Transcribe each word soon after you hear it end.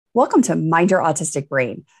Welcome to Mind Your Autistic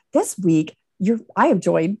Brain. This week, I am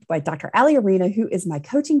joined by Dr. Ali Arena, who is my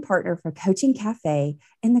coaching partner for Coaching Cafe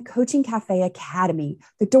and the Coaching Cafe Academy.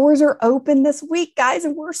 The doors are open this week, guys,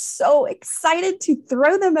 and we're so excited to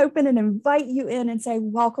throw them open and invite you in and say,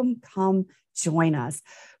 welcome, come join us.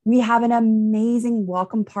 We have an amazing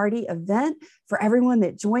welcome party event for everyone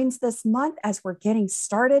that joins this month as we're getting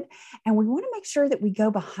started. And we want to make sure that we go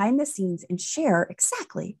behind the scenes and share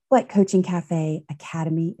exactly what Coaching Cafe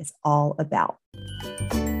Academy is all about.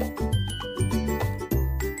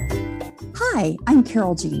 Hi, I'm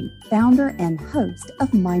Carol Jean, founder and host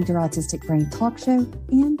of Mind Your Autistic Brain talk show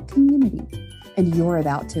and community. And you're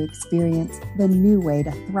about to experience the new way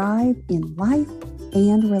to thrive in life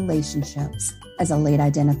and relationships as a late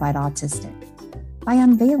identified autistic by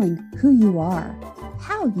unveiling who you are,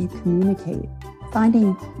 how you communicate,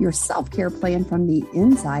 finding your self-care plan from the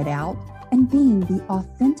inside out, and being the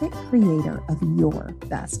authentic creator of your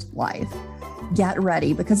best life. Get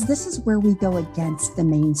ready, because this is where we go against the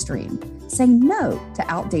mainstream, say no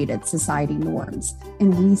to outdated society norms,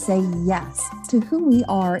 and we say yes to who we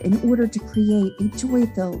are in order to create a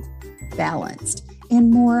joy-filled, balanced, and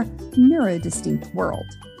more neurodistinct world.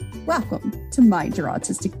 Welcome to Mind Your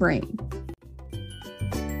Autistic Brain.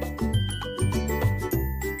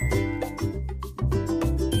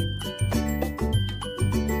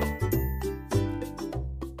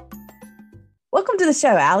 Welcome to the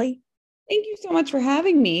show, Ali. Thank you so much for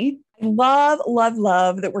having me. I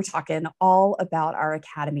love that we're talking all about our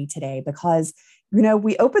academy today because,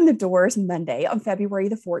 we opened the doors Monday on February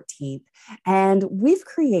the 14th, and we've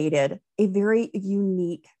created a very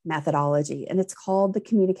unique methodology, and it's called the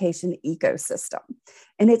communication ecosystem.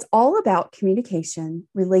 And it's all about communication,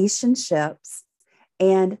 relationships,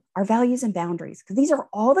 and our values and boundaries, because these are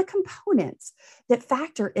all the components that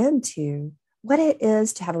factor into what it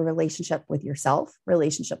is to have a relationship with yourself,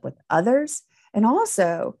 relationship with others, and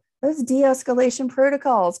also those de-escalation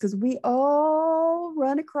protocols, because we all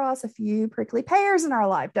run across a few prickly pears in our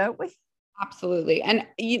life, don't we? Absolutely. And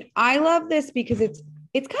I love this because it's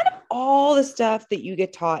kind of all the stuff that you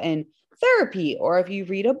get taught in therapy, or if you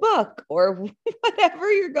read a book or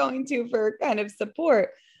whatever you're going to for kind of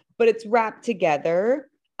support, but it's wrapped together.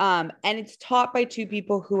 And it's taught by two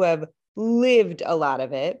people who have lived a lot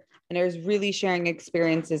of it. And there's really sharing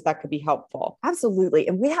experiences that could be helpful. Absolutely.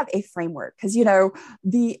 And we have a framework because,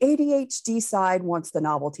 the ADHD side wants the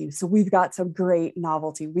novelty. So we've got some great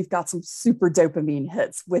novelty. We've got some super dopamine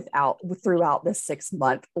hits throughout this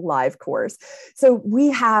 6-month live course. So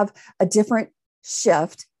we have a different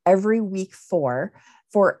shift every week for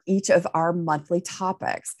each of our monthly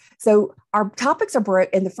topics. So our topics are broke,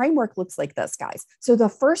 and the framework looks like this, guys. So the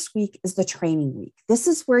first week is the training week. This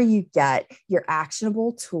is where you get your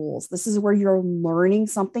actionable tools. This is where you're learning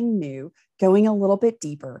something new, going a little bit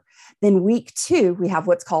deeper. Then week 2, we have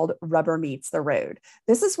what's called Rubber Meets the Road.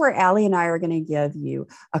 This is where Ali and I are going to give you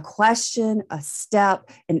a question, a step,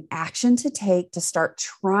 an action to take to start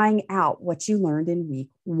trying out what you learned in week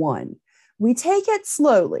 1. We take it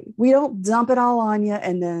slowly. We don't dump it all on you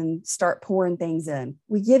and then start pouring things in.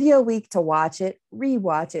 We give you a week to watch it,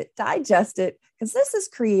 rewatch it, digest it, because this is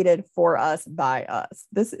created for us by us.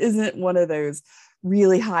 This isn't one of those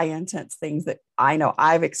really high intense things that I know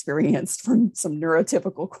I've experienced from some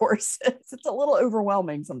neurotypical courses. It's a little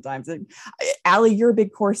overwhelming sometimes. And Ali, you're a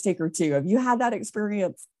big course taker too. Have you had that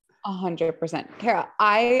experience? 100%. Kara,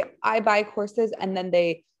 I buy courses and then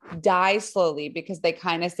they die slowly because they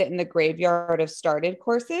kind of sit in the graveyard of started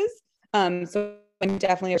courses. So I'm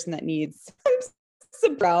definitely a person that needs to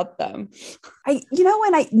sprout them. I'm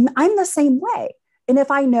the same way. And if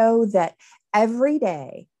I know that every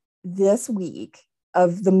day this week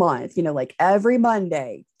of the month, like every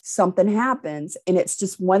Monday, something happens and it's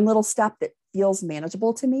just one little step that feels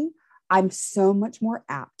manageable to me, I'm so much more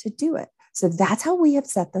apt to do it. So that's how we have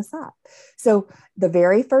set this up. So the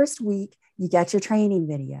very first week, you get your training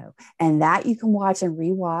video, and that you can watch and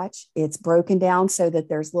rewatch. It's broken down so that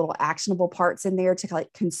there's little actionable parts in there to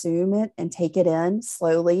consume it and take it in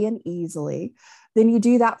slowly and easily. Then you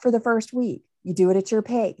do that for the first week. You do it at your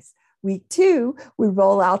pace. Week 2, we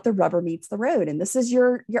roll out the Rubber Meets the Road. And this is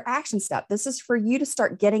your action step. This is for you to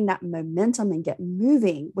start getting that momentum and get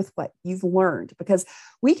moving with what you've learned, because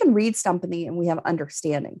we can read something and we have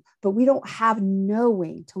understanding, but we don't have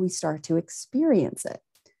knowing till we start to experience it.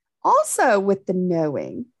 Also, with the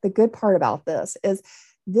knowing, the good part about this is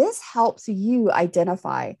this helps you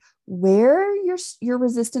identify where your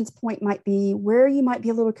resistance point might be, where you might be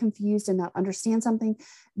a little confused and not understand something.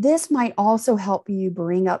 This might also help you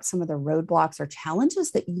bring up some of the roadblocks or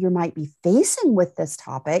challenges that you might be facing with this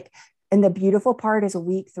topic And the beautiful part is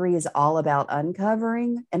week 3 is all about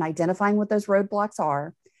uncovering and identifying what those roadblocks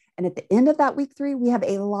are. And at the end of that week 3, we have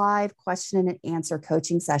a live question and answer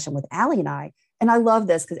coaching session with Allie and I. And I love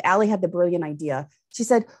this because Allie had the brilliant idea. She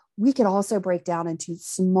said, we could also break down into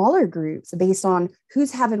smaller groups based on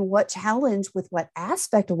who's having what challenge with what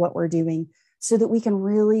aspect of what we're doing so that we can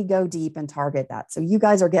really go deep and target that. So you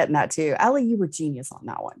guys are getting that too. Allie, you were genius on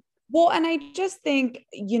that one. Well, and I just think,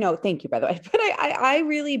 thank you, by the way, but I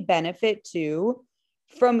really benefit too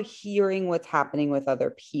from hearing what's happening with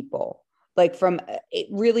other people. Like from it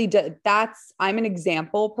really does. I'm an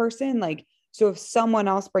example person. Like, so if someone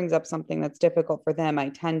else brings up something that's difficult for them, I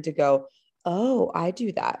tend to go, oh, I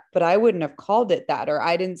do that, but I wouldn't have called it that, or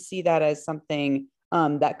I didn't see that as something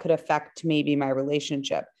that could affect maybe my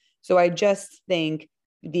relationship. So I just think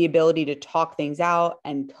the ability to talk things out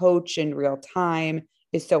and coach in real time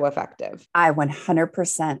is so effective. I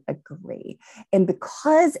 100% agree. And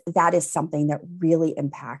because that is something that really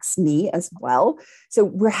impacts me as well. So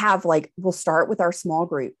we'll start with our small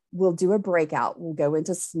group. We'll do a breakout. We'll go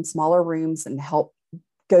into some smaller rooms and help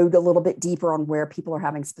go a little bit deeper on where people are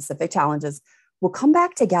having specific challenges. We'll come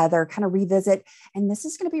back together, kind of revisit. And this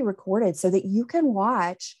is going to be recorded so that you can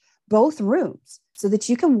watch both rooms, so that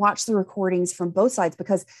you can watch the recordings from both sides,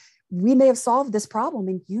 because we may have solved this problem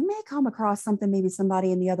and you may come across something maybe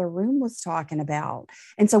somebody in the other room was talking about.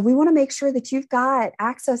 And so we want to make sure that you've got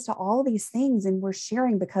access to all these things and we're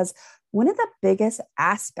sharing, because one of the biggest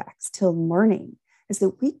aspects to learning is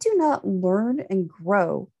that we do not learn and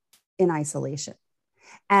grow in isolation.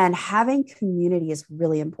 And having community is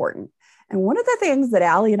really important. And one of the things that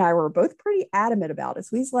Allie and I were both pretty adamant about is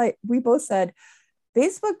we both said,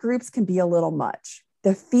 Facebook groups can be a little much.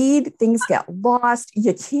 The feed, things get lost.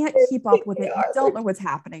 You can't keep up with it. You don't know what's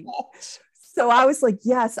happening. So I was like,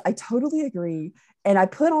 yes, I totally agree. And I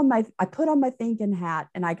put on my thinking hat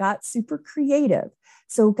and I got super creative.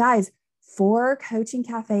 So guys, for Coaching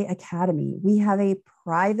Cafe Academy, we have a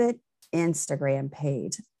private Instagram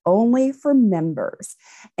page only for members.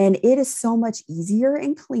 And it is so much easier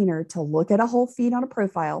and cleaner to look at a whole feed on a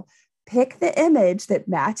profile, pick the image that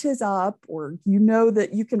matches up, or that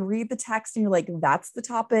you can read the text and you're like, that's the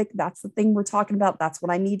topic, that's the thing we're talking about, that's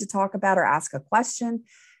what I need to talk about or ask a question.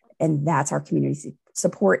 And that's our community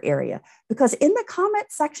support area. Because in the comment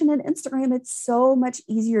section in Instagram, it's so much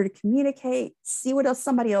easier to communicate, see what else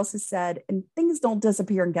somebody else has said, and things don't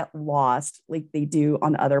disappear and get lost like they do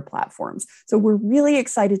on other platforms. So we're really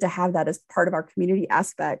excited to have that as part of our community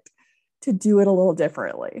aspect, to do it a little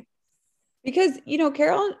differently. Because,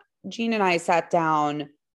 Carol, Jean and I sat down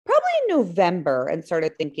probably in November and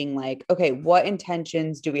started thinking like, okay, what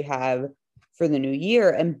intentions do we have for the new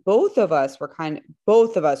year? And both of us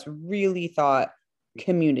really thought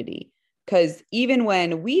community, because even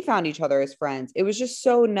when we found each other as friends, it was just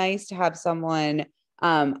so nice to have someone.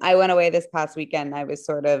 I went away this past weekend. I was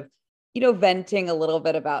sort of, venting a little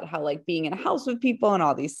bit about how like being in a house with people and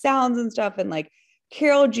all these sounds and stuff. And like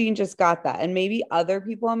Carol Jean just got that. And maybe other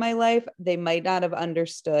people in my life, they might not have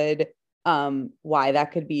understood why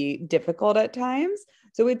that could be difficult at times.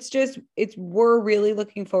 So we're really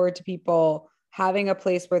looking forward to people having a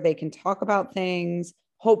place where they can talk about things,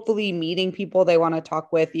 hopefully meeting people they want to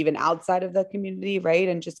talk with, even outside of the community, right?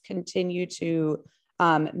 And just continue to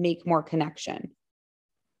make more connection.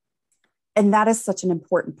 And that is such an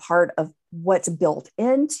important part of what's built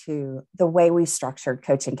into the way we structured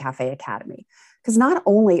Coaching Cafe Academy. Because not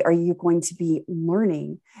only are you going to be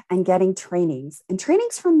learning and getting trainings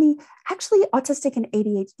from the actually autistic and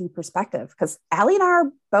ADHD perspective, because Allie and I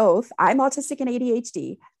are both, I'm autistic and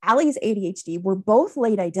ADHD, Allie's ADHD, we're both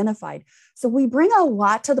late identified. So we bring a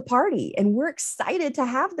lot to the party, and we're excited to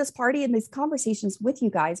have this party and these conversations with you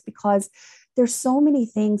guys, because there's so many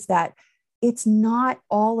things that it's not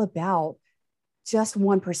all about just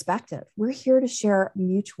one perspective. We're here to share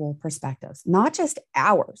mutual perspectives, not just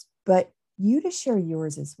ours, but you to share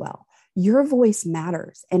yours as well. Your voice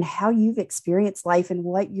matters, and how you've experienced life and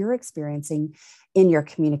what you're experiencing in your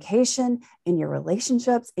communication, in your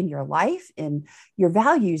relationships, in your life, in your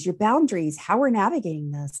values, your boundaries, how we're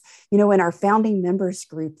navigating this. In our founding members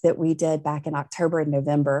group that we did back in October and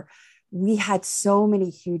November, we had so many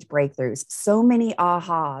huge breakthroughs, so many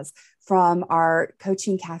ahas from our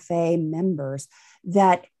Coaching Cafe members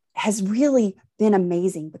that has really been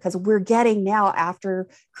amazing, because we're getting now, after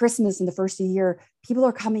Christmas and the first of the year, people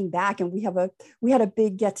are coming back, and we had a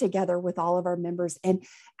big get together with all of our members, and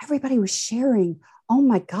everybody was sharing, oh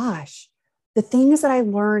my gosh, the things that I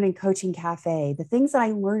learned in Coaching Cafe, the things that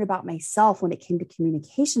I learned about myself when it came to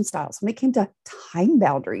communication styles, when it came to time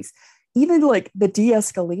boundaries, even like the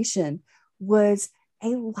de-escalation was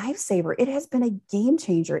a lifesaver. It has been a game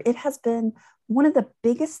changer. It has been one of the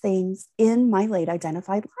biggest things in my late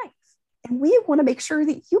identified life. And we want to make sure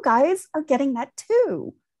that you guys are getting that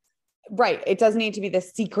too. Right. It doesn't need to be the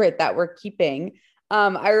secret that we're keeping.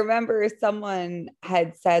 I remember someone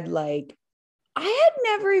had said, like, I had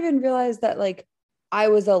never even realized that, like, I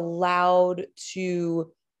was allowed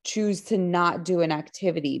to choose to not do an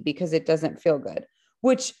activity because it doesn't feel good,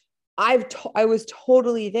 which I was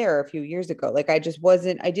totally there a few years ago. Like, I just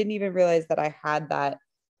wasn't, I didn't even realize that I had that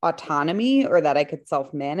autonomy or that I could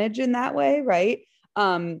self-manage in that way. Right.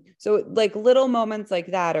 So like little moments like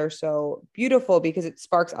that are so beautiful because it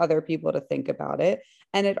sparks other people to think about it.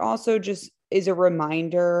 And it also just is a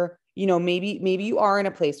reminder, maybe you are in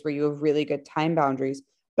a place where you have really good time boundaries,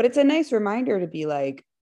 but it's a nice reminder to be like,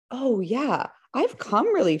 oh yeah, I've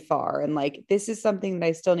come really far. And like, this is something that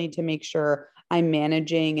I still need to make sure I'm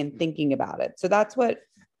managing and thinking about it. So that's what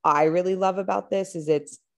I really love about this is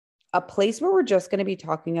it's a place where we're just going to be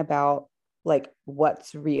talking about like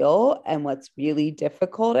what's real and what's really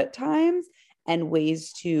difficult at times and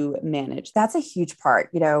ways to manage. That's a huge part.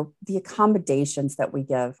 The accommodations that we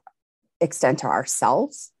give extend to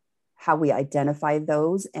ourselves, how we identify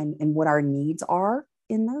those and what our needs are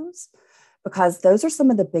in those, because those are some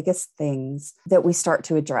of the biggest things that we start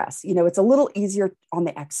to address. It's a little easier on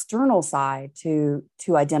the external side to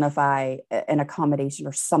identify an accommodation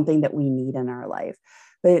or something that we need in our life.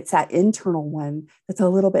 But it's that internal one that's a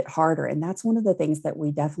little bit harder. And that's one of the things that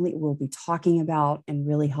we definitely will be talking about and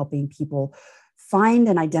really helping people find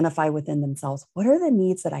and identify within themselves. What are the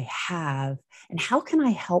needs that I have? And how can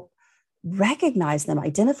I help recognize them,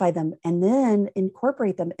 identify them, and then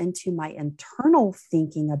incorporate them into my internal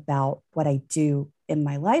thinking about what I do in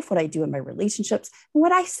my life, what I do in my relationships, and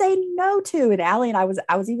what I say no to. And Allie and I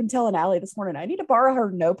was even telling Allie this morning, I need to borrow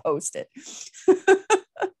her no post-it.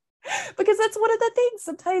 Because that's one of the things.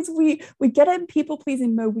 Sometimes we get in people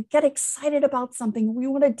pleasing mode. We get excited about something. We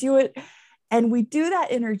want to do it. And we do that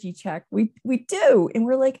energy check. We do. And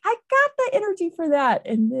we're like, I got the energy for that.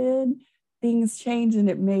 And then things change and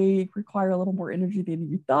it may require a little more energy than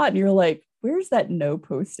you thought. And you're like, where's that no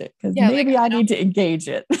post-it? Because maybe I need to engage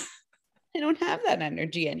it. I don't have that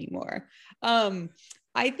energy anymore.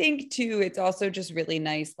 I think too, it's also just really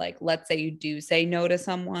nice. Like, let's say you do say no to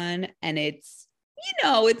someone and it's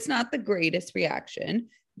not the greatest reaction.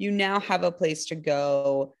 You now have a place to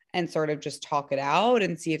go and sort of just talk it out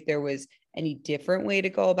and see if there was any different way to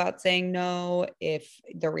go about saying no, if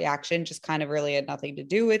the reaction just kind of really had nothing to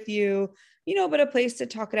do with you, but a place to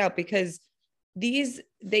talk it out, because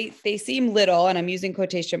they seem little, and I'm using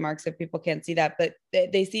quotation marks if people can't see that, but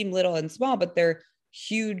they seem little and small, but they're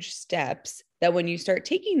huge steps that when you start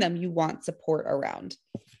taking them, you want support around.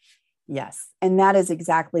 Yes. And that is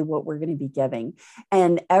exactly what we're going to be giving.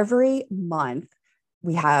 And every month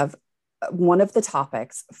we have one of the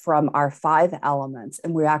topics from our 5 elements.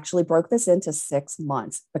 And we actually broke this into 6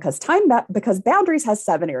 months because boundaries has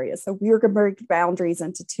 7 areas. So we are going to break boundaries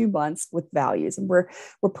into 2 months with values. And we're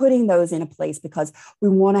putting those in a place because we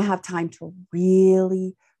want to have time to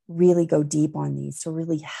really go deep on these, to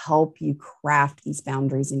really help you craft these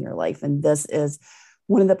boundaries in your life. And this is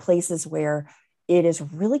one of the places where it is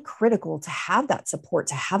really critical to have that support,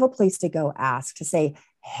 to have a place to go ask, to say,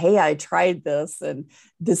 hey, I tried this and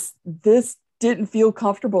this didn't feel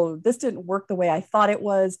comfortable. This didn't work the way I thought it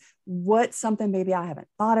was. What's something maybe I haven't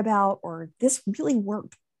thought about, or this really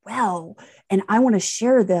worked well. And I want to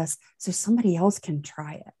share this so somebody else can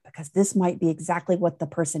try it, because this might be exactly what the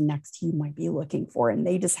person next to you might be looking for. And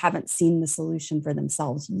they just haven't seen the solution for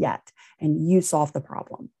themselves yet. And you solve the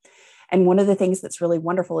problem. And one of the things that's really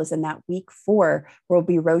wonderful is in that week 4, we'll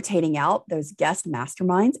be rotating out those guest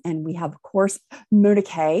masterminds. And we have, of course, Mona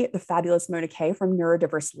Kay, the fabulous Mona Kay from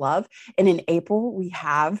Neurodiverse Love. And in April,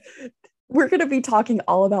 we're going to be talking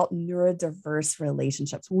all about neurodiverse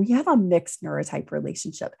relationships. We have a mixed neurotype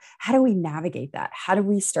relationship. How do we navigate that? How do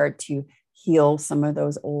we start to heal some of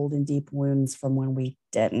those old and deep wounds from when we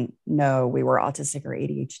didn't know we were autistic or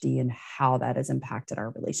ADHD, and how that has impacted our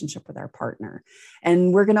relationship with our partner?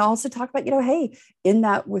 And we're going to also talk about, hey, in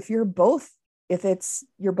that, if you're both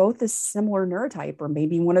this similar neurotype, or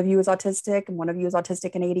maybe one of you is autistic and one of you is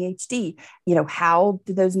autistic and ADHD, how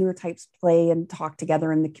do those neurotypes play and talk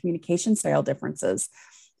together, and the communication style differences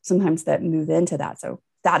sometimes that move into that. So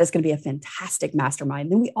that is going to be a fantastic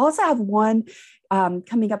mastermind. Then we also have one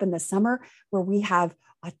coming up in the summer where we have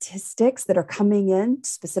autistics that are coming in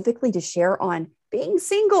specifically to share on being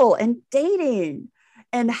single and dating,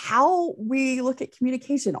 and how we look at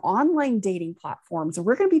communication, online dating platforms. And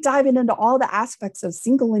we're going to be diving into all the aspects of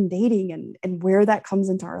single and dating, and where that comes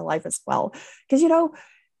into our life as well. Because,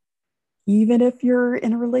 even if you're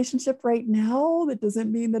in a relationship right now, that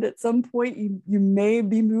doesn't mean that at some point you may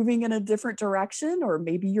be moving in a different direction, or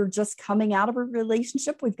maybe you're just coming out of a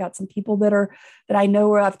relationship. We've got some people that I know,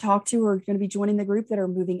 or I've talked to, are going to be joining the group, that are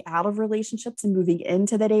moving out of relationships and moving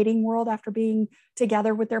into the dating world after being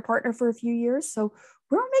together with their partner for a few years. So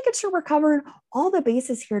we're making sure we're covering all the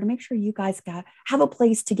bases here to make sure you guys have a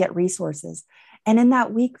place to get resources. And in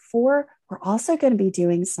that week 4, we're also going to be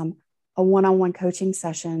doing a one-on-one coaching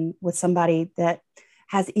session with somebody that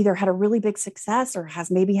has either had a really big success or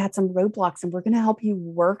has maybe had some roadblocks. And we're going to help you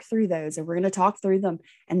work through those, and we're going to talk through them.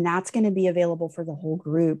 And that's going to be available for the whole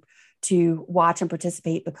group to watch and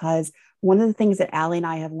participate, because one of the things that Allie and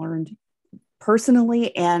I have learned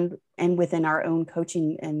personally and within our own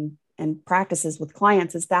coaching and practices with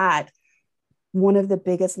clients is that one of the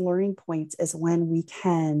biggest learning points is when we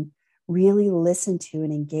can really listen to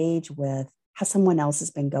and engage with how someone else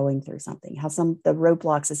has been going through something, how the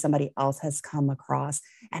roadblocks that somebody else has come across,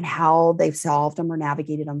 and how they've solved them or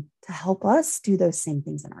navigated them to help us do those same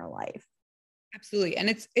things in our life. Absolutely. And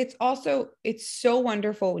it's so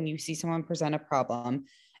wonderful when you see someone present a problem,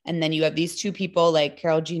 and then you have these two people like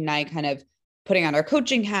Carol Jean and I kind of putting on our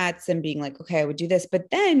coaching hats and being like, okay, I would do this. But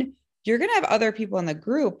then you're going to have other people in the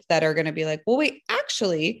group that are going to be like, well, wait,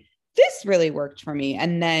 actually, this really worked for me.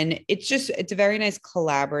 And then it's a very nice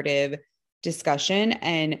collaborative discussion.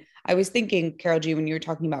 And I was thinking, Carol G, when you were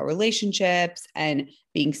talking about relationships and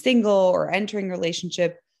being single or entering a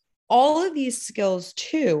relationship, all of these skills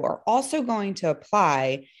too are also going to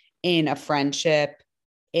apply in a friendship,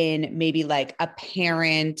 in maybe like a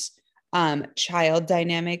parent child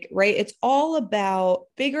dynamic, right? It's all about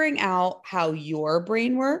figuring out how your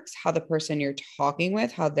brain works, how the person you're talking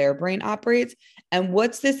with, how their brain operates, and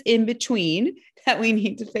what's this in between that we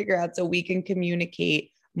need to figure out so we can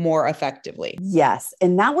communicate more effectively. Yes.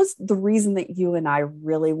 And that was the reason that you and I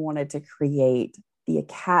really wanted to create the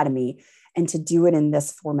Academy and to do it in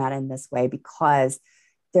this format, in this way, because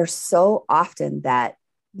there's so often that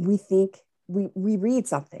we think we read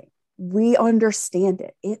something, we understand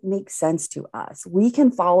it, it makes sense to us, we can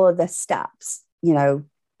follow the steps,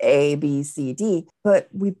 A, B, C, D, but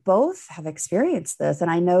we both have experienced this. And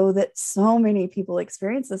I know that so many people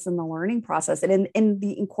experience this in the learning process and in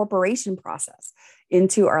the incorporation process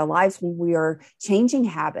into our lives, when we are changing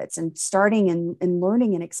habits and starting and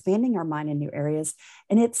learning and expanding our mind in new areas.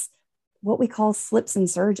 And it's what we call slips and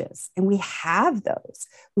surges. And we have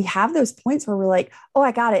those points where we're like, oh,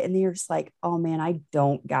 I got it. And then you're just like, oh man, I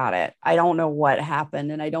don't got it. I don't know what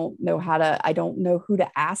happened. And I don't know who to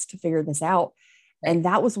ask to figure this out. And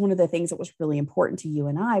that was one of the things that was really important to you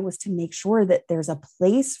and I, was to make sure that there's a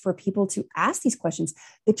place for people to ask these questions,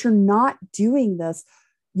 that you're not doing this,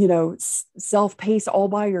 self-paced all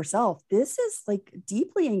by yourself. This is like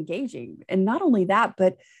deeply engaging. And not only that,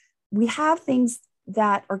 but we have things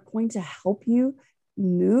that are going to help you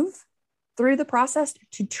move through the process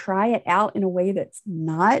to try it out in a way that's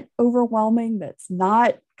not overwhelming, that's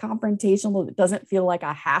not confrontational, that doesn't feel like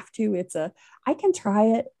I have to. I can try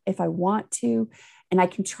it if I want to, and I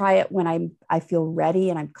can try it when I feel ready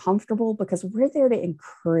and I'm comfortable, because we're there to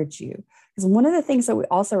encourage you. Because one of the things that we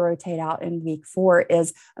also rotate out in week 4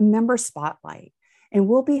 is a member spotlight. And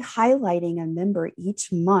we'll be highlighting a member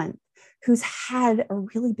each month who's had a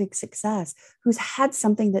really big success, who's had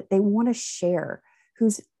something that they want to share,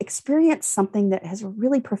 who's experienced something that has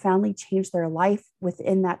really profoundly changed their life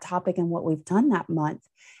within that topic and what we've done that month.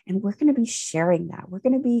 And we're going to be sharing that. We're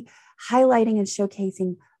going to be highlighting and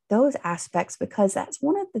showcasing those aspects, because that's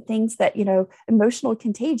one of the things that, emotional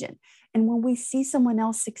contagion. And when we see someone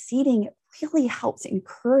else succeeding, it really helps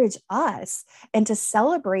encourage us and to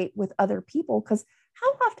celebrate with other people. Because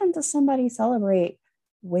how often does somebody celebrate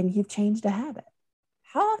when you've changed a habit?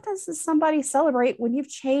 How often does somebody celebrate when you've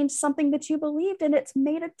changed something that you believed and it's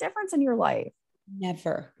made a difference in your life?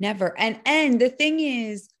 Never. And the thing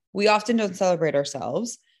is, we often don't celebrate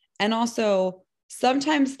ourselves. And also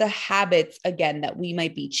sometimes the habits, again, that we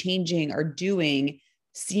might be changing or doing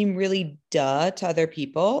seem really duh to other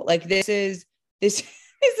people. Like this is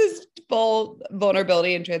full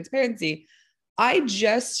vulnerability and transparency. I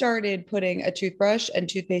just started putting a toothbrush and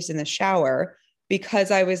toothpaste in the shower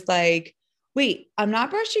because I was like, wait, I'm not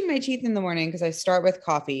brushing my teeth in the morning because I start with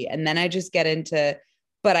coffee and then I just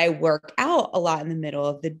but I work out a lot in the middle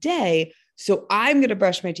of the day. So I'm going to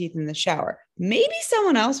brush my teeth in the shower. Maybe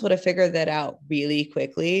someone else would have figured that out really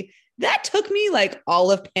quickly. That took me like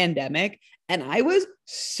all of pandemic. And I was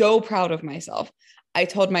so proud of myself. I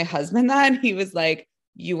told my husband that, and he was like,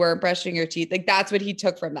 you weren't brushing your teeth. Like that's what he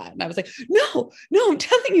took from that. And I was like, no, I'm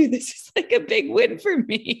telling you, this is like a big win for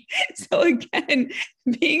me. So again,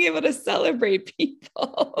 being able to celebrate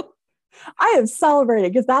people. I am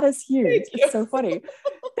celebrating because that is huge. Thank you. It's so funny.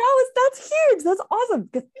 That's huge. That's awesome.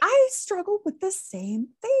 Because I struggle with the same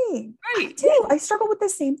thing. Right. I do. Yes. I struggle with the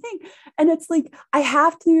same thing. And it's like I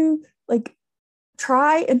have to like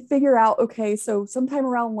try and figure out, okay, so sometime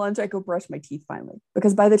around lunch, I go brush my teeth finally.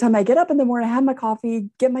 Because by the time I get up in the morning, I have my coffee,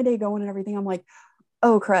 get my day going and everything, I'm like,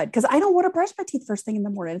 oh crud. Because I don't want to brush my teeth first thing in the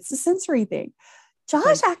morning. It's a sensory thing.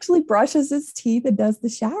 Josh actually brushes his teeth and does the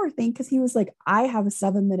shower thing because he was like, I have a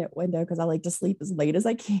 7-minute window because I like to sleep as late as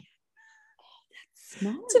I can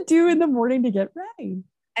to do in the morning to get ready.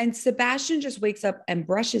 And Sebastian just wakes up and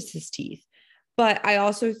brushes his teeth. But I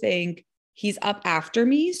also think he's up after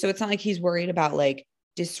me. So it's not like he's worried about like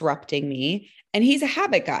disrupting me. And he's a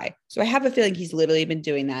habit guy. So I have a feeling he's literally been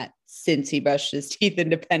doing that since he brushed his teeth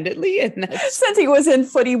independently. And that's since he was in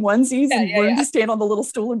footy onesies and learned to stand on the little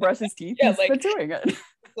stool and brush his teeth. He's been doing it.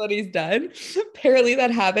 That's what he's done. Apparently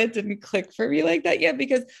that habit didn't click for me like that yet,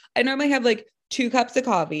 because I normally have like 2 cups of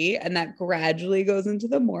coffee and that gradually goes into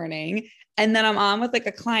the morning. And then I'm on with like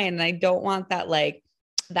a client and I don't want that like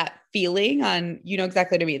that feeling on, you know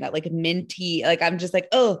exactly what I mean, that like minty, like I'm just like,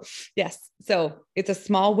 oh yes. So it's a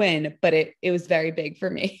small win, but it was very big for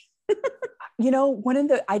me. You know,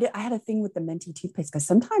 I had a thing with the minty toothpaste because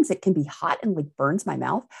sometimes it can be hot and like burns my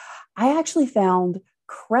mouth. I actually found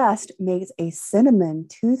Crest makes a cinnamon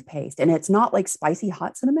toothpaste and it's not like spicy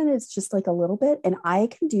hot cinnamon. It's just like a little bit. And I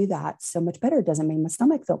can do that so much better. It doesn't make my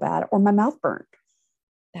stomach feel bad or my mouth burn.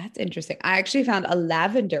 That's interesting. I actually found a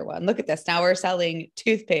lavender one. Look at this. Now we're selling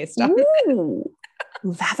toothpaste.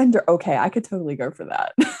 Lavender. Okay. I could totally go for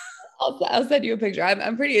that. I'll send you a picture.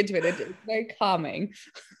 I'm pretty into it. It's very calming.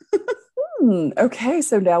 Okay,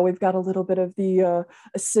 so now we've got a little bit of the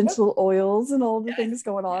essential oils and all the things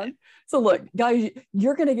going on. So look, guys,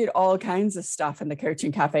 you're going to get all kinds of stuff in the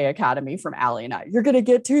Coaching Cafe Academy from Allie and I. You're going to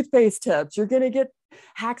get toothpaste tips. You're going to get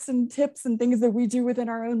hacks and tips and things that we do within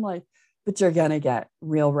our own life. But you're going to get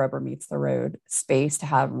real rubber meets the road space to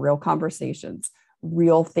have real conversations,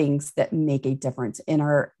 real things that make a difference in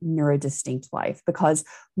our neurodistinct life because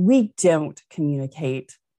we don't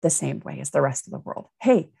communicate the same way as the rest of the world.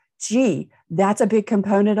 Hey, gee, that's a big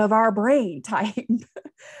component of our brain type.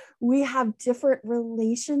 We have different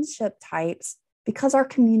relationship types because our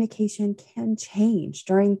communication can change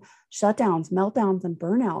during shutdowns, meltdowns, and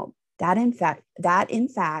burnout. That in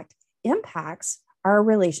fact impacts our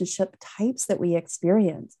relationship types that we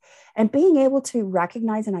experience. And being able to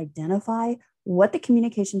recognize and identify what the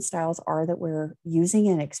communication styles are that we're using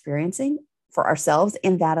and experiencing for ourselves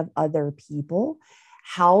and that of other people,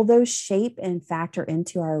 how those shape and factor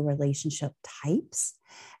into our relationship types.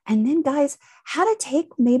 And then, guys, how to take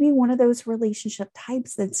maybe one of those relationship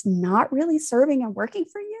types that's not really serving and working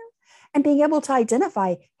for you and being able to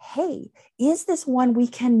identify, hey, is this one we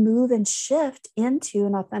can move and shift into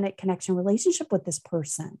an authentic connection relationship with this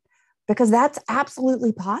person? Because that's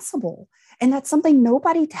absolutely possible. And that's something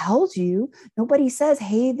nobody tells you. Nobody says,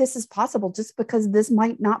 hey, this is possible just because this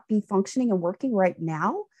might not be functioning and working right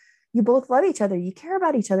now. You both love each other. You care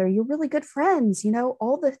about each other. You're really good friends. You know,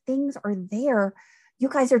 all the things are there. You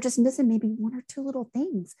guys are just missing maybe 1 or 2 little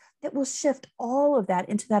things that will shift all of that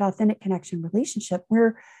into that authentic connection relationship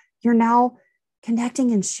where you're now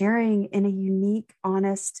connecting and sharing in a unique,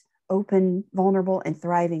 honest, open, vulnerable, and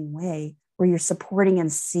thriving way where you're supporting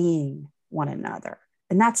and seeing one another.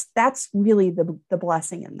 And that's really the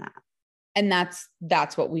blessing in that. And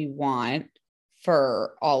that's what we want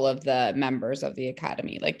for all of the members of the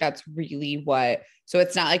Academy. Like that's really so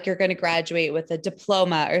it's not like you're going to graduate with a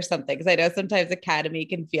diploma or something. Cause I know sometimes Academy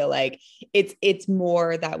can feel like it's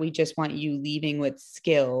more that we just want you leaving with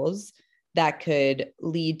skills that could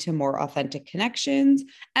lead to more authentic connections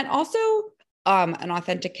and also an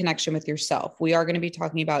authentic connection with yourself. We are going to be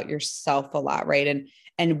talking about yourself a lot, right?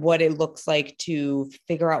 And what it looks like to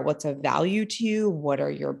figure out what's of value to you. What are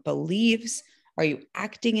your beliefs? Are you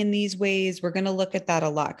acting in these ways? We're going to look at that a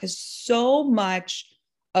lot because so much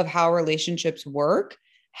of how relationships work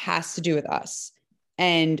has to do with us.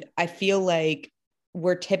 And I feel like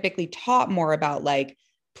we're typically taught more about like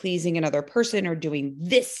pleasing another person or doing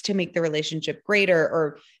this to make the relationship greater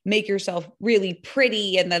or make yourself really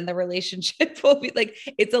pretty. And then the relationship will be like,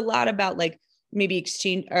 it's a lot about like maybe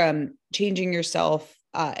changing yourself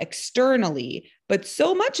externally, but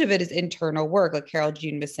so much of it is internal work, like Carol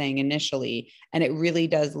Jean was saying initially, and it really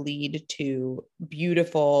does lead to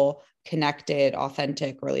beautiful, connected,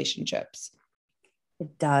 authentic relationships.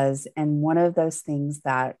 It does. And one of those things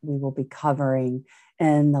that we will be covering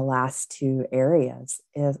in the last 2 areas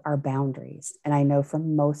is our boundaries. And I know for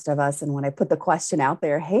most of us, and when I put the question out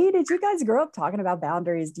there, hey, did you guys grow up talking about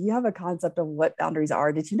boundaries? Do you have a concept of what boundaries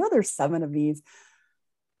are? Did you know there's 7 of these?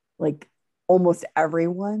 Like almost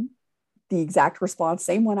everyone, the exact response,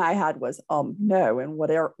 same one I had, was no. And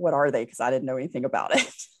what are they? Because I didn't know anything about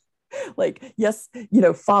it. Like, yes,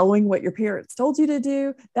 following what your parents told you to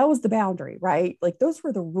do, that was the boundary, right? Like those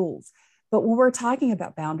were the rules. But when we're talking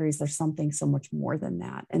about boundaries, there's something so much more than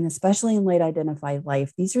that. And especially in late identified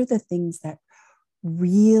life, these are the things that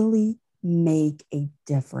really make a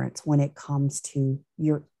difference when it comes to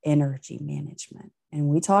your energy management. And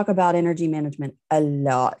we talk about energy management a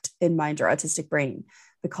lot in Mind Your Autistic Brain,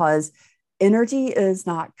 because energy is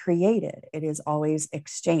not created. It is always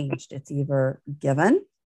exchanged. It's either given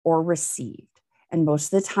or received. And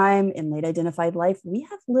most of the time in late identified life, we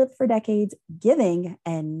have lived for decades giving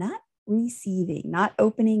and not receiving, not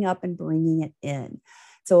opening up and bringing it in.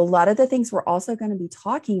 So a lot of the things we're also going to be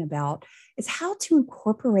talking about is how to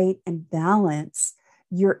incorporate and balance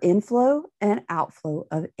your inflow and outflow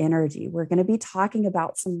of energy. We're going to be talking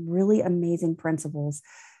about some really amazing principles.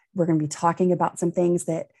 We're going to be talking about some things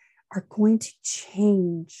that are going to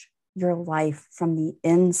change your life from the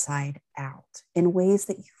inside out in ways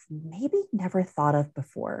that you've maybe never thought of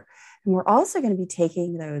before. And we're also going to be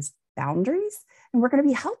taking those boundaries, and we're going to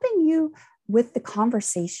be helping you with the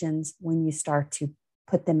conversations when you start to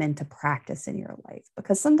put them into practice in your life.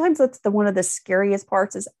 Because sometimes that's one of the scariest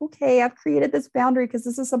parts is, okay, I've created this boundary because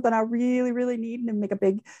this is something I really, really need and make a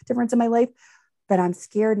big difference in my life, but I'm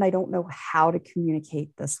scared and I don't know how to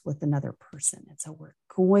communicate this with another person. And so we're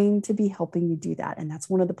going to be helping you do that. And that's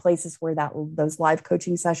one of the places where those live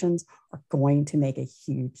coaching sessions are going to make a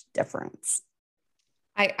huge difference.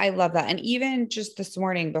 I love that. And even just this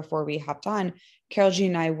morning before we hopped on, Carol Jean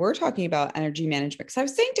and I were talking about energy management, because I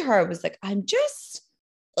was saying to her, I was like, I'm just,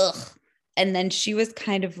 ugh. And then she was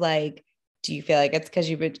kind of like, do you feel like it's because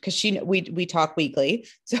we talk weekly.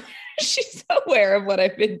 So she's aware of what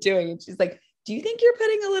I've been doing. And she's like, do you think you're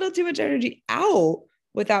putting a little too much energy out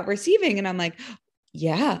without receiving? And I'm like,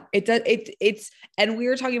 yeah, it does. And we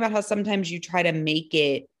were talking about how sometimes you try to make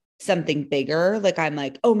it something bigger. Like I'm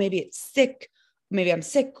like, oh, maybe it's sick. Maybe I'm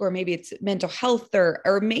sick, or maybe it's mental health,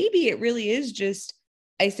 or maybe it really is just,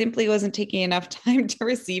 I simply wasn't taking enough time to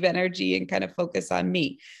receive energy and kind of focus on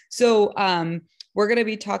me. So, we're going to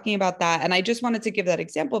be talking about that. And I just wanted to give that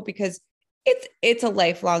example because it's a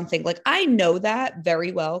lifelong thing. Like I know that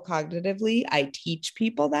very well cognitively. I teach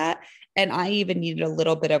people that, and I even needed a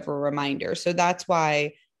little bit of a reminder. So that's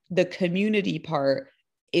why the community part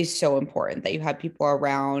is so important, that you have people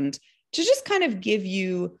around to just kind of give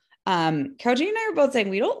you, Carol Jean and I are both saying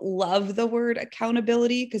we don't love the word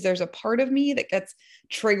accountability because there's a part of me that gets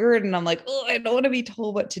triggered and I'm like, oh, I don't want to be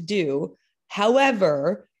told what to do.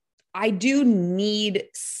 However, I do need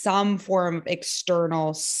some form of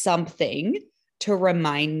external something to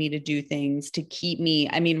remind me to do things, to keep me,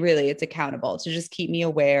 I mean, really, it's accountable, to just keep me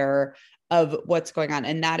aware of what's going on.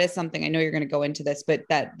 And that is something, I know you're going to go into this, but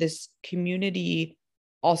that this community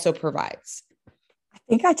also provides. I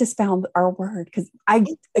think I just found our word, because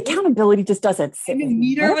accountability just doesn't sit with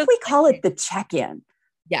me. What if we call it the check-in?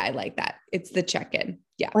 Yeah, I like that. It's the check-in.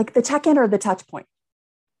 Yeah. Like the check-in or the touch point.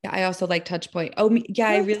 Yeah, I also like touch point. Oh, yeah,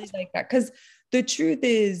 I really like that. Because the truth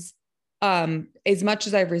is, as much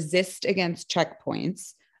as I resist against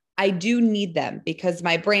checkpoints, I do need them because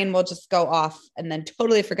my brain will just go off and then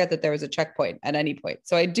totally forget that there was a checkpoint at any point.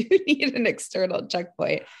 So I do need an external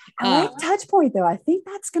checkpoint. I like touch point though. I think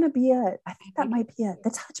that's going to be it. I think that might be it. The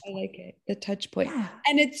touch point. I like it. The touch point. Yeah.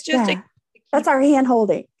 And it's just, that's our hand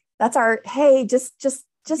holding. That's our, hey, just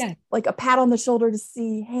like a pat on the shoulder to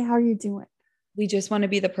see, hey, how are you doing? We just want to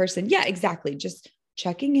be the person. Yeah, exactly. Just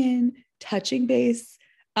checking in, touching base.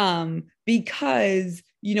 Because,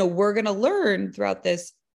 we're going to learn throughout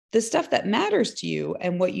this, the stuff that matters to you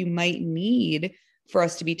and what you might need for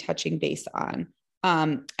us to be touching base on.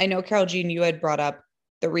 I know, Carol Jean, you had brought up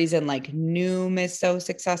the reason like Noom is so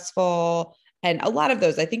successful. And a lot of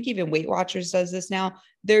those, I think even Weight Watchers does this now.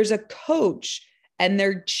 There's a coach and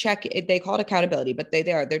they call it accountability, but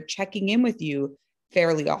they're checking in with you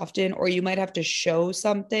fairly often, or you might have to show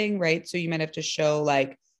something, right? So you might have to show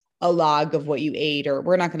like a log of what you ate, or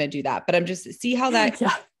we're not going to do that, but I'm just see how that,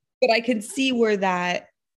 but I can see where that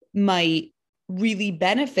might really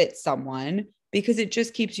benefit someone because it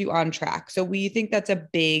just keeps you on track. So we think that's a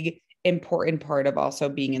big, important part of also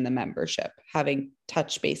being in the membership, having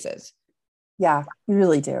touch bases. Yeah, we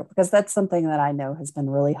really do. Because that's something that I know has been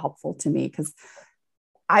really helpful to me, because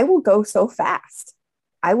I will go so fast.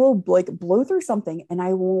 I will like blow through something and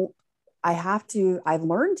I've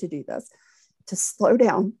learned to do this, to slow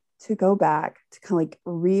down, to go back, to kind of like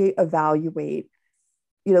reevaluate,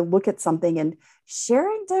 look at something and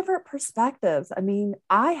sharing different perspectives. I mean,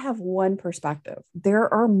 I have one perspective. There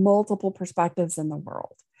are multiple perspectives in the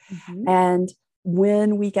world. Mm-hmm. And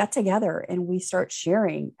when we get together and we start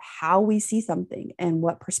sharing how we see something and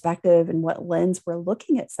what perspective and what lens we're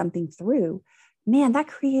looking at something through, man, that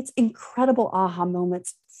creates incredible aha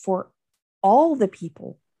moments for all the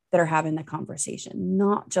people that are having the conversation,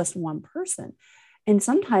 not just one person. And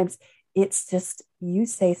sometimes it's just you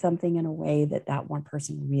say something in a way that that one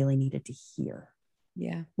person really needed to hear.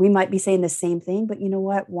 Yeah. We might be saying the same thing, but you know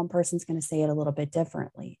what? One person's going to say it a little bit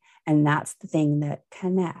differently. And that's the thing that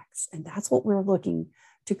connects. And that's what we're looking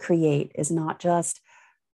to create, is not just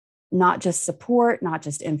support, not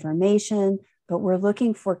just information, but we're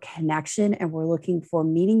looking for connection, and we're looking for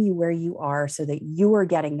meeting you where you are so that you are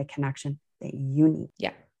getting the connection that you need.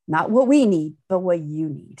 Yeah. Not what we need, but what you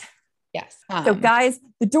need. Yes. So guys,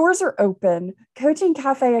 the doors are open. Coaching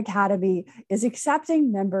Cafe Academy is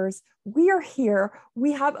accepting members. We are here.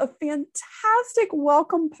 We have a fantastic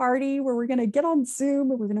welcome party where we're going to get on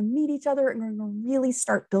Zoom and we're going to meet each other and we're going to really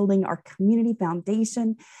start building our community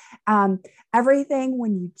foundation. Everything,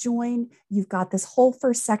 when you join, you've got this whole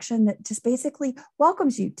first section that just basically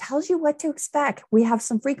welcomes you, tells you what to expect. We have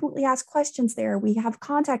some frequently asked questions there. We have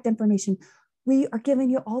contact information. We are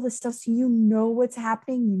giving you all this stuff so you know what's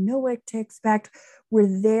happening, you know what to expect.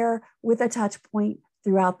 We're there with a touch point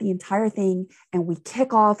throughout the entire thing. And we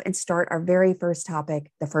kick off and start our very first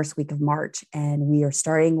topic the first week of March. And we are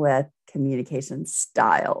starting with communication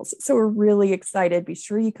styles. So we're really excited. Be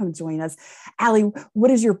sure you come join us. Allie,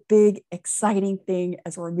 what is your big, exciting thing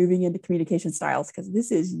as we're moving into communication styles? Because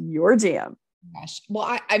this is your jam. Gosh.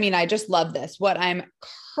 Well, I mean, I just love this. What I'm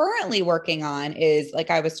currently working on is,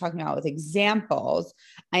 like I was talking about with examples,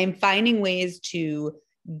 I am finding ways to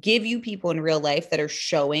give you people in real life that are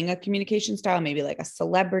showing a communication style, maybe like a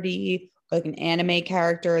celebrity, like an anime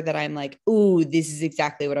character that I'm like, ooh, this is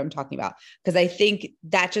exactly what I'm talking about. Because I think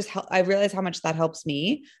that just I realize how much that helps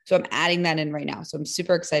me. So I'm adding that in right now. So I'm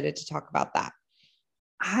super excited to talk about that.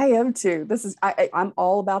 I am too. I'm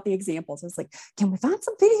all about the examples. It's like, can we find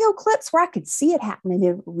some video clips where I could see it happening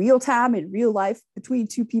in real time, in real life between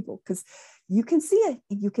two people? Because you can see it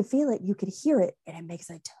and you can feel it, you can hear it, and it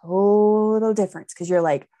makes a total difference because you're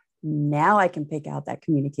like, now I can pick out that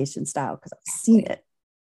communication style because I've seen it.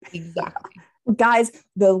 Exactly. Guys,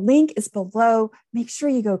 the link is below. Make sure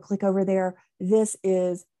you go click over there. This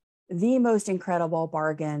is the most incredible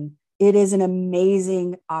bargain. It is an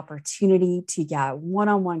amazing opportunity to get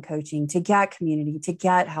one-on-one coaching, to get community, to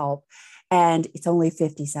get help. And it's only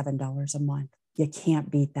 $57 a month. You can't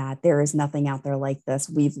beat that. There is nothing out there like this.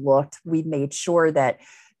 We've looked, we've made sure that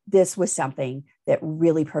this was something that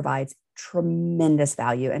really provides tremendous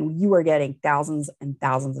value. And you are getting thousands and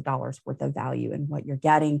thousands of dollars worth of value in what you're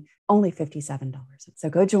getting, only $57. So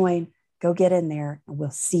go join, go get in there, and we'll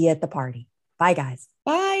see you at the party. Bye, guys.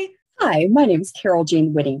 Bye. Hi, my name is Carol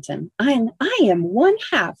Jane Whittington, and I am one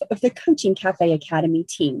half of the Coaching Cafe Academy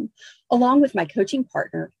team, along with my coaching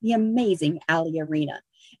partner, the amazing Allie Arena.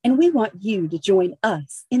 And we want you to join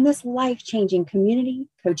us in this life-changing community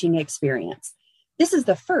coaching experience. This is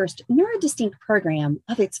the first neurodistinct program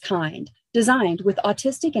of its kind, designed with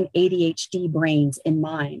autistic and ADHD brains in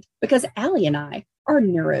mind, because Allie and I are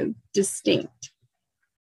neurodistinct.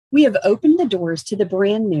 We have opened the doors to the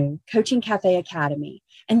brand new Coaching Cafe Academy,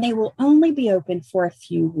 and they will only be open for a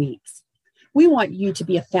few weeks. We want you to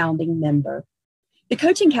be a founding member. The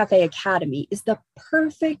Coaching Cafe Academy is the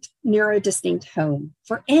perfect neurodistinct home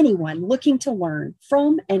for anyone looking to learn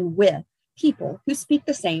from and with people who speak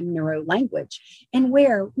the same neuro language and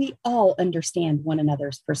where we all understand one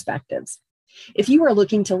another's perspectives. If you are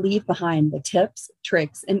looking to leave behind the tips,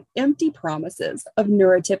 tricks, and empty promises of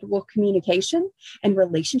neurotypical communication and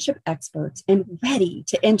relationship experts and ready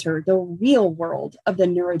to enter the real world of the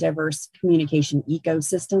neurodiverse communication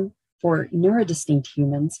ecosystem for neurodistinct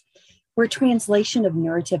humans, where translation of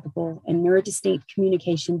neurotypical and neurodistinct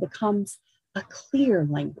communication becomes a clear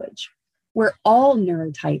language, where all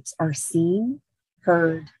neurotypes are seen,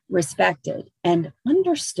 heard, respected, and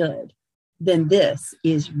understood, then this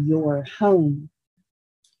is your home.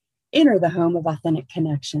 Enter the home of authentic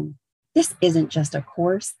connection. This isn't just a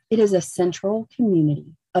course, it is a central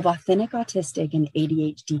community of authentic autistic and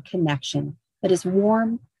ADHD connection that is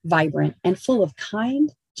warm, vibrant, and full of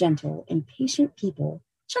kind, gentle, and patient people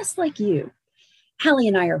just like you. Allie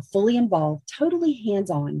and I are fully involved, totally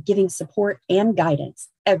hands-on, giving support and guidance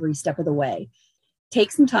every step of the way.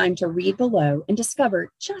 Take some time to read below and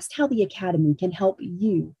discover just how the Academy can help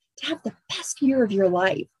you to have the best year of your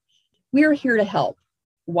life. We're here to help.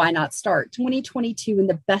 Why not start 2022 in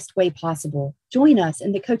the best way possible? Join us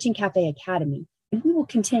in the Coaching Cafe Academy, and we will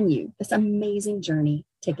continue this amazing journey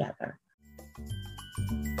together.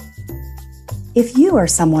 If you are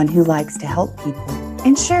someone who likes to help people,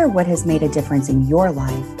 and share what has made a difference in your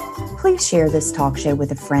life. Please share this talk show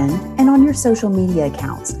with a friend and on your social media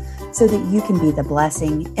accounts so that you can be the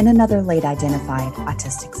blessing in another late identified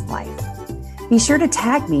autistic's life. Be sure to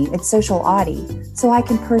tag me at Social Audie so I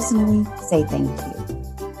can personally say thank you.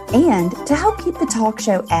 And to help keep the talk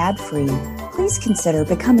show ad-free, please consider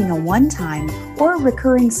becoming a one-time or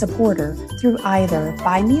recurring supporter through either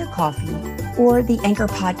Buy Me a Coffee or the Anchor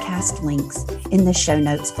podcast links in the show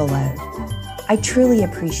notes below. I truly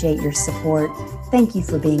appreciate your support. Thank you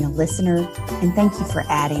for being a listener, and thank you for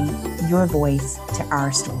adding your voice to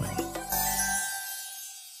our story.